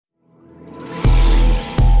Good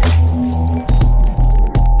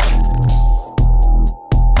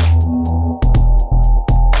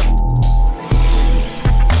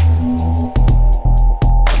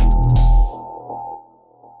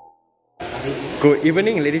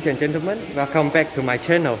evening, ladies and gentlemen, welcome back to my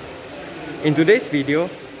channel. In today's video,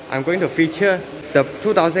 I'm going to feature the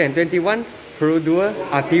 2021 Perodua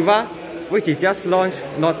Ativa, which is just launched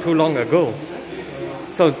not too long ago.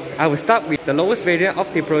 So I will start with the lowest variant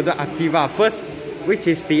of the Perodua Ativa first, which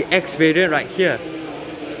is the X variant right here.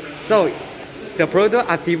 So the Perodua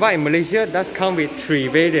Ativa in Malaysia does come with 3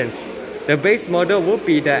 variants. The base model would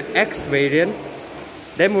be the X variant.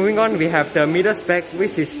 Then moving on, we have the middle spec,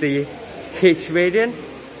 which is the H variant,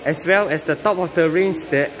 as well as the top of the range,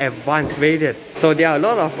 the advanced variant. So there are a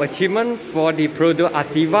lot of achievements for the Perodua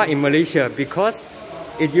Ativa in Malaysia because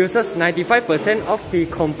it uses 95% of the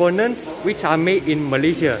components which are made in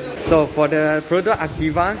Malaysia. So for the Perodua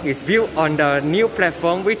Ativa, it's built on the new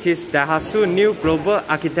platform, which is the Daihatsu New Global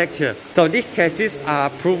Architecture. So these chassis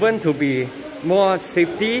are proven to be more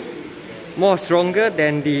safety, more stronger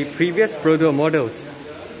than the previous Perodua models,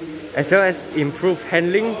 as well as improved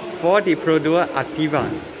handling for the Perodua Ativa.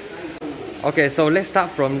 Okay, so let's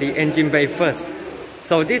start from the engine bay first.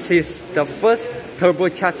 So this is the first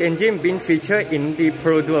turbocharged engine being featured in the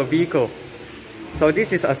Perodua vehicle. So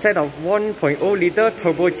this is a set of 1.0 liter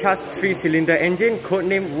turbocharged 3-cylinder engine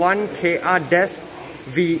codenamed 1KR-VET.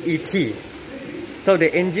 So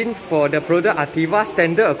the engine for the Perodua Ativa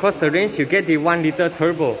standard across the range, you get the 1 liter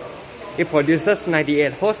turbo. It produces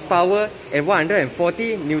 98 horsepower and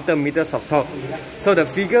 140 Newton meters of torque. So the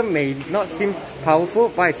figure may not seem powerful,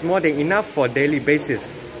 but it's more than enough for daily basis.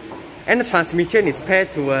 And the transmission is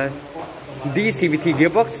paired to a D-CVT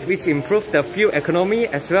gearbox, which improves the fuel economy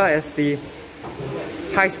as well as the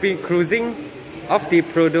high-speed cruising of the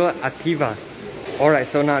Perodua Ativa. Alright,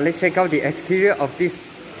 so now let's check out the exterior of this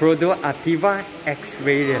Perodua Ativa X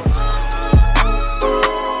variant.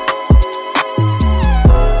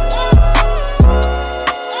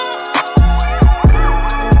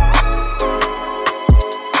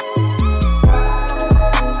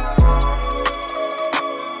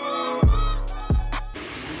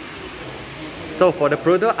 So for the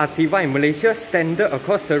Perodua Ativa in Malaysia, standard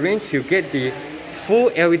across the range, you get the full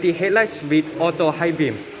LED headlights with auto high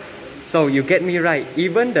beam. So you get me right,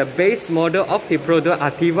 even the base model of the Perodua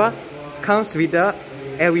Ativa comes with the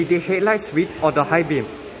LED headlights with auto high beam.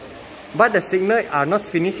 But the signals are not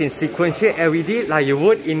finished in sequential LED like you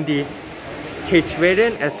would in the H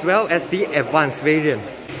variant as well as the advanced variant.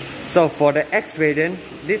 So for the X variant,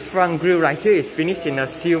 this front grille right here is finished in a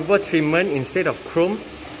silver treatment instead of chrome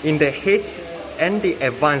in the H and the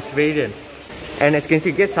advanced variant. And as you can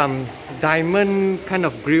see, get some diamond kind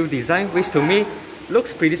of grille design, which to me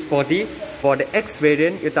looks pretty sporty. For the X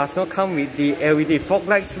variant, it does not come with the LED fog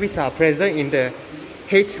lights which are present in the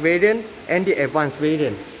H variant and the advanced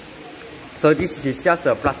variant. So this is just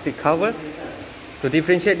a plastic cover. To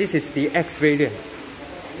differentiate, this is the X variant.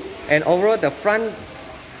 And overall, the front,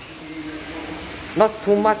 not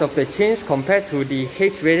too much of the change compared to the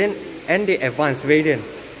H variant and the advanced variant.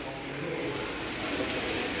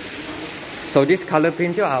 So these color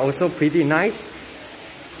paints are also pretty nice.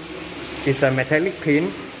 It's a metallic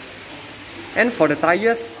paint. And for the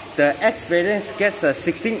tires, the X variant gets a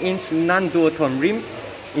 16-inch non-dual-tone rim.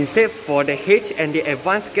 Instead, for the H and the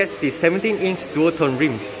Advanced gets the 17-inch dual-tone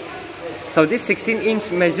rims. So this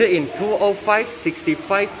 16-inch measure in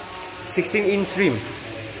 205/65 16-inch rim.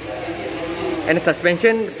 And the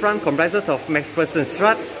suspension front comprises of McPherson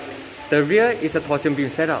struts. The rear is a torsion beam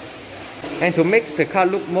setup. And to make the car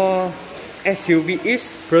look more SUV-ish,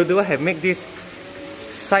 Perodua have made this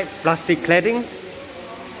side plastic cladding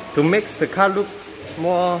to make the car look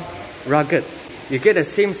more rugged. You get the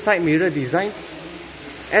same side mirror design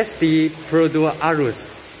as the Perodua Arus,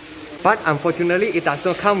 but unfortunately it does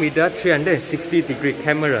not come with the 360-degree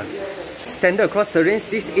camera. Standard across the range,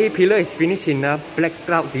 this A pillar is finished in a black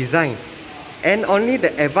cloud design, and only the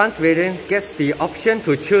advanced variant gets the option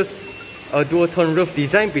to choose a dual-tone roof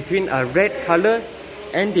design between a red color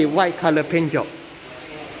and the white color paint job.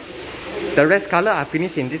 The rest color are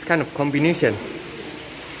finished in this kind of combination.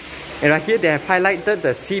 And right here they have highlighted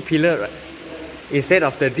the C pillar instead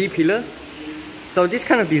of the D pillar. So this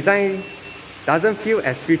kind of design doesn't feel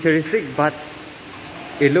as futuristic, but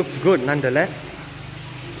it looks good nonetheless.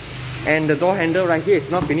 And the door handle right here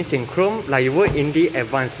is not finished in chrome like you would in the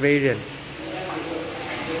advanced variant.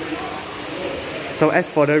 So as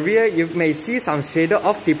for the rear, you may see some shadow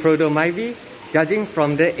of the Perodua Myvi, judging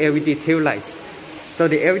from the LED tail lights. So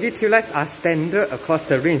the LED tail lights are standard across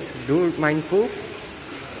the range. Do mindful.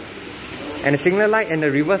 And the signal light and the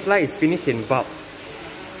reverse light is finished in bulk.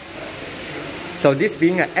 So this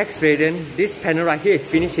being an X variant, this panel right here is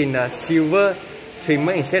finished in a silver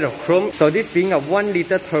trimmer instead of chrome. So this being a 1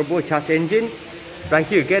 liter turbocharged engine, right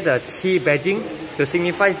here you get a T badging to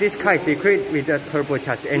signify this car is equipped with a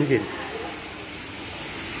turbocharged engine.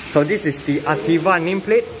 So this is the Ativa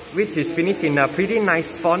nameplate, which is finished in a pretty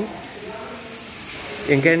nice font.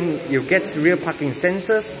 Again, you get rear parking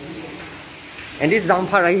sensors. And this down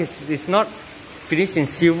part right here is not finished in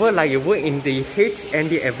silver like you would in the H and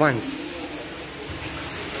the Advance,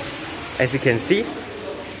 as you can see.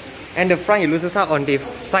 And the front you lose out on the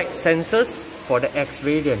side sensors for the X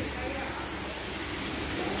variant.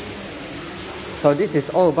 So this is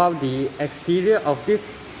all about the exterior of this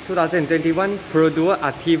 2021 Perodua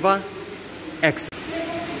Ativa X.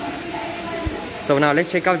 So now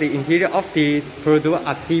let's check out the interior of the Perodua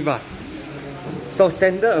Ativa. So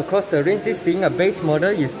standard across the range, this being a base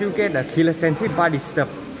model, you still get a keyless entry, but it's the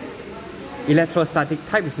electrostatic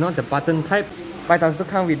type, it's not the button type. But it also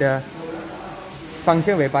comes with the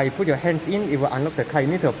function whereby you put your hands in, it will unlock the car. You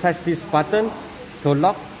need to press this button to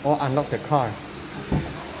lock or unlock the car.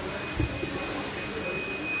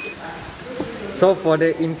 So for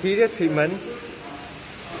the interior treatment,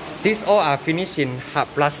 these all are finished in hard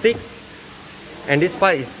plastic, and this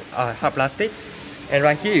part is hard plastic. And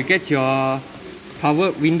right here you get your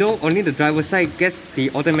power window. Only the driver side gets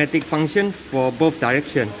the automatic function for both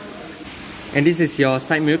directions. And this is your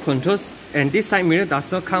side mirror controls. And this side mirror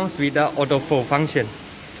does not come with the auto fold function.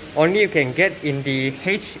 Only you can get in the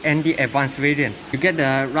H and the Advanced variant. You get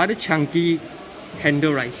a rather chunky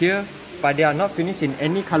handle right here, but they are not finished in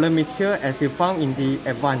any color mixture as you found in the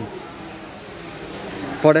Advanced.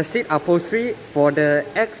 For the seat upholstery, for the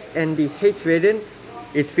X and the H variant,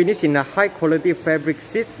 is finished in a high quality fabric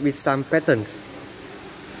seats with some patterns.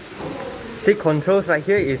 Seat controls right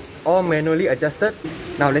here is all manually adjusted.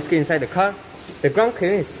 Now let's get inside the car. The ground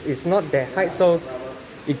clearance is not that high, so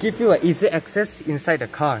it gives you an easy access inside the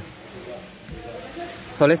car.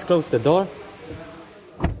 So let's close the door.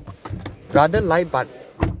 Rather light but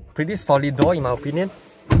pretty solid door in my opinion.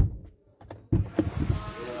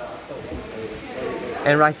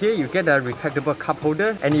 And right here you get a retractable cup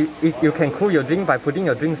holder, and you can cool your drink by putting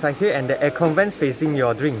your drinks right here, and the aircon vents facing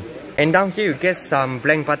your drink. And down here you get some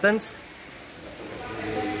blank buttons.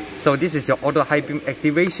 So this is your auto high beam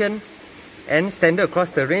activation. And standard across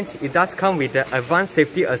the range, it does come with the Advanced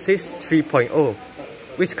Safety Assist 3.0,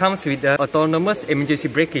 which comes with the autonomous emergency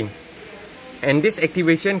braking. And this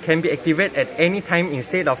activation can be activated at any time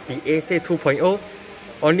instead of the ASA 2.0.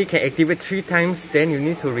 Only can activate 3 times, then you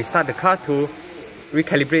need to restart the car to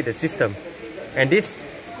recalibrate the system. And this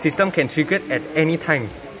system can trigger at any time.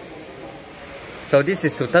 So this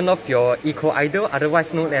is to turn off your eco idle,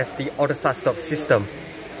 otherwise known as the auto start stop system.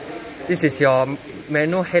 This is your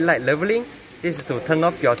manual headlight leveling. This is to turn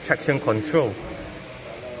off your traction control.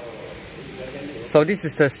 So this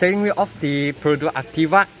is the steering wheel of the Perodua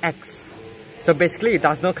Ativa X. So basically it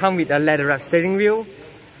does not come with a leather wrap steering wheel,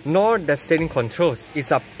 nor the steering controls.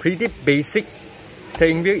 It's a pretty basic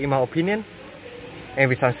steering wheel in my opinion, and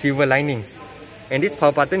with some silver linings. And this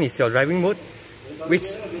power button is your driving mode, which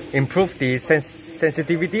improves the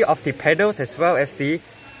sensitivity of the pedals as well as the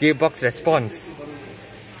gearbox response.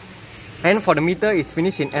 And for the meter, it's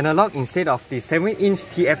finished in analog instead of the 7-inch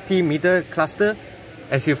TFT meter cluster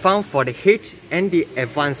as you found for the H and the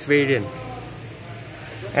Advanced variant.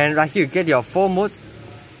 And right here you get your 4 modes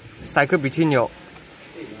cycle between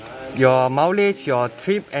your mileage, your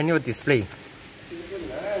trip and your display.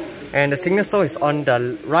 And the signal store is on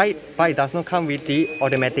the right, but it does not come with the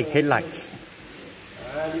automatic headlights.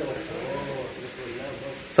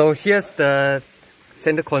 So here's the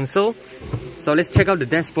center console. So let's check out the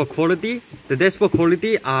dashboard quality. The dashboard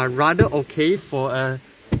quality are rather okay for a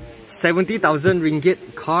 70,000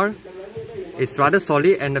 ringgit car. It's rather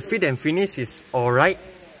solid and the fit and finish is alright.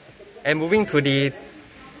 And moving to the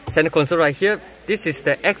center console right here, this is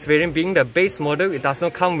the X variant being the base model. It does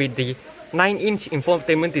not come with the 9-inch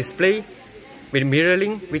infotainment display with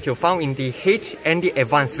mirroring, which you found in the H and the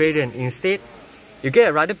Advanced variant. Instead, you get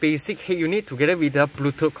a rather basic head unit together with the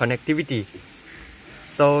Bluetooth connectivity.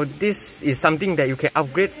 So this is something that you can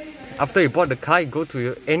upgrade after you bought the car. You go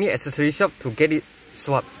to any accessory shop to get it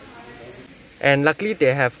swapped. And luckily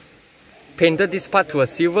they have painted this part to a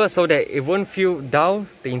silver so that it won't feel dull,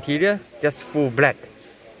 the interior, just full black.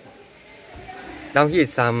 Down here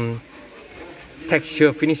is some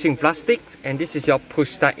texture finishing plastic, and this is your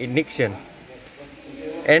push start ignition.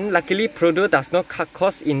 And luckily Perodua does not cut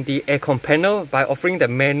costs in the aircon panel by offering the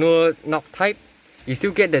manual knob type. You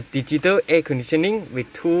still get the digital air conditioning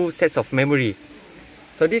with 2 sets of memory.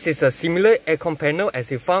 So this is a similar aircon panel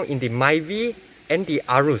as you found in the Myvi and the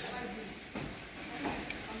Arus.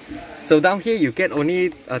 So down here you get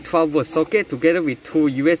only a 12 volt socket together with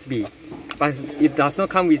 2 USB, but it does not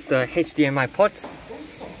come with the HDMI ports.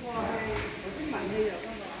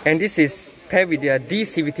 And this is paired with the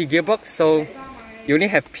D-CVT gearbox, so you only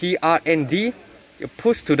have P, R and D. You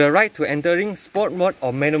push to the right to entering sport mode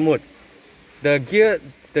or manual mode. The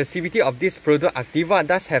CVT of this Perodua Ativa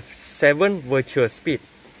does have 7 virtual speed.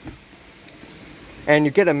 And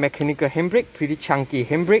you get a mechanical handbrake, pretty chunky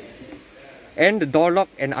handbrake. And the door lock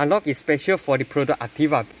and unlock is special for the Perodua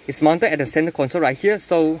Ativa. It's mounted at the center console right here,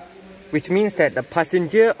 so which means that the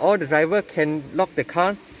passenger or the driver can lock the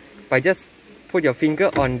car by just put your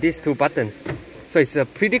finger on these 2 buttons. So it's a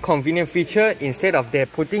pretty convenient feature instead of they're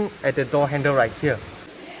putting at the door handle right here.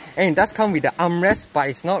 And it does come with the armrest, but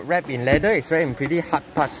it's not wrapped in leather, it's wrapped in pretty hard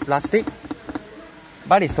touch plastic.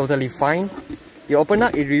 But it's totally fine. You open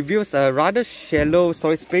up, it reveals a rather shallow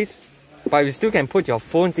storage space, but you still can put your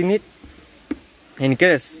phones in it. And you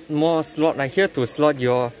get a small slot right here to slot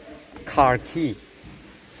your car key.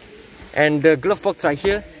 And the glove box right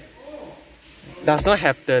here does not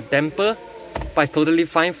have the damper, but it's totally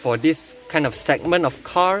fine for this kind of segment of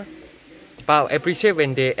car. But I appreciate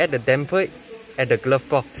when they add the damper at the glove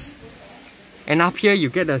box. And up here you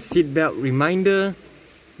get a seatbelt reminder,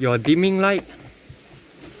 your dimming light,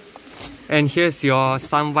 and here's your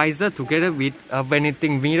sun visor together with a vanity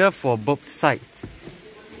mirror for both sides.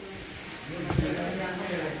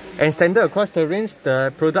 And standard across the range,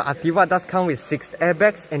 the Perodua Ativa does come with 6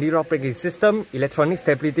 airbags, anti-roll braking system, electronic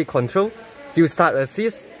stability control, hill start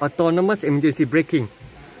assist, autonomous emergency braking.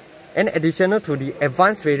 And additional to the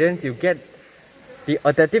advanced variant, you get the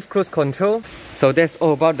adaptive cruise control. So that's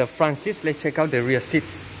all about the front seats. Let's check out the rear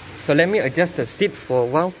seats. So let me adjust the seat for a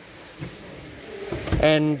while.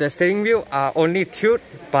 And the steering wheel are only tilt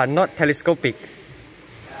but not telescopic.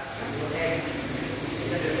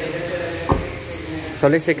 So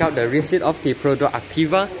let's check out the rear seat of the Perodua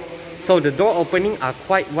Ativa. So the door opening are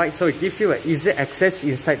quite wide, so it gives you an easy access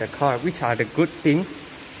inside the car, which are the good thing.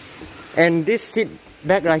 And this seat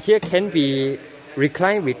back right here can be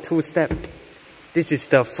reclined with 2 steps. This is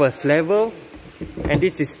the first level and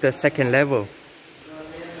this is the second level.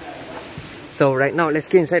 So right now let's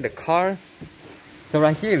get inside the car. So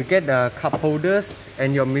right here you get the cup holders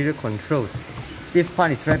and your mirror controls. This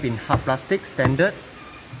part is wrapped in hard plastic, standard.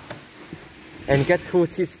 And you get 2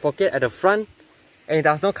 seats pocket at the front. And it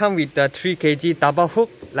does not come with the 3 kg double hook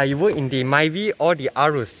like you would in the Myvi or the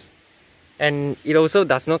Arus. And it also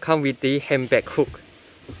does not come with the handbag hook.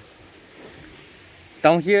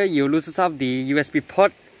 Down here you lose up the USB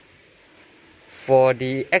port for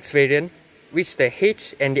the X variant, which the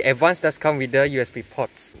H and the Advanced does come with the USB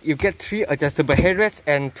ports. You get 3 adjustable headrests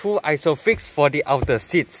and 2 isofix for the outer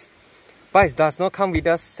seats. But it does not come with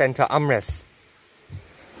a center armrest.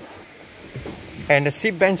 And the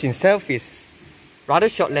seat bench itself is rather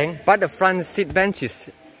short length, but the front seat bench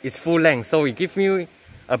is full length, so it gives you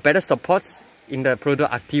a better support in the Perodua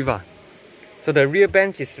Ativa. So the rear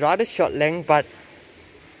bench is rather short length, but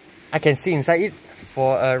I can see inside it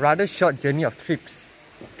for a rather short journey of trips.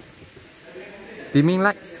 Dimming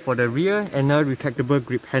lights for the rear and a retractable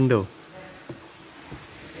grip handle.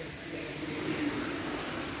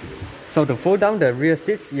 So to fold down the rear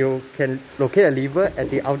seats, you can locate a lever at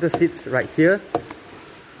the outer seats right here.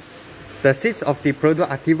 The seats of the Perodua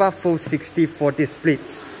Ativa full 60-40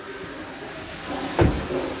 splits.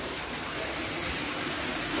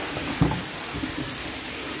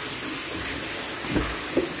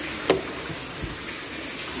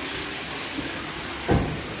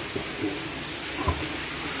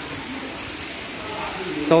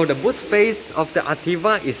 So the boot space of the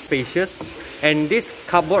Ativa is spacious, and this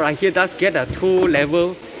cupboard right here does get a 2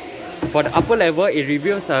 level. For the upper level, it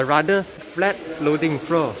reveals a rather flat loading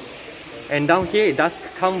floor. And down here it does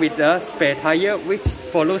come with a spare tire which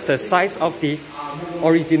follows the size of the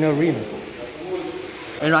original rim.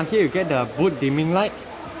 And right here you get the boot dimming light.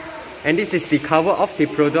 And this is the cover of the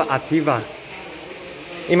Perodua Ativa.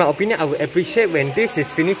 In my opinion, I would appreciate when this is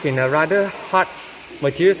finished in a rather hard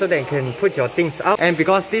material so that you can put your things up. And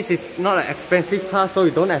because this is not an expensive car, so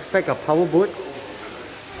you don't expect a power boot.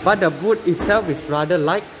 But the boot itself is rather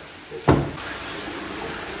light.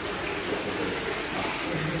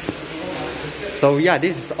 So yeah,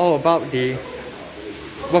 this is all about the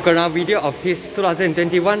walk around video of this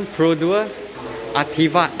 2021 Perodua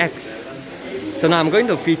Ativa X. So now I'm going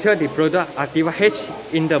to feature the Perodua Ativa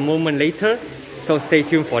H in the moment later, so stay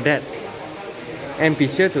tuned for that. And be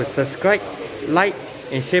sure to subscribe, like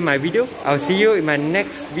and share my video. I'll see you in my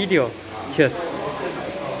next video. Cheers.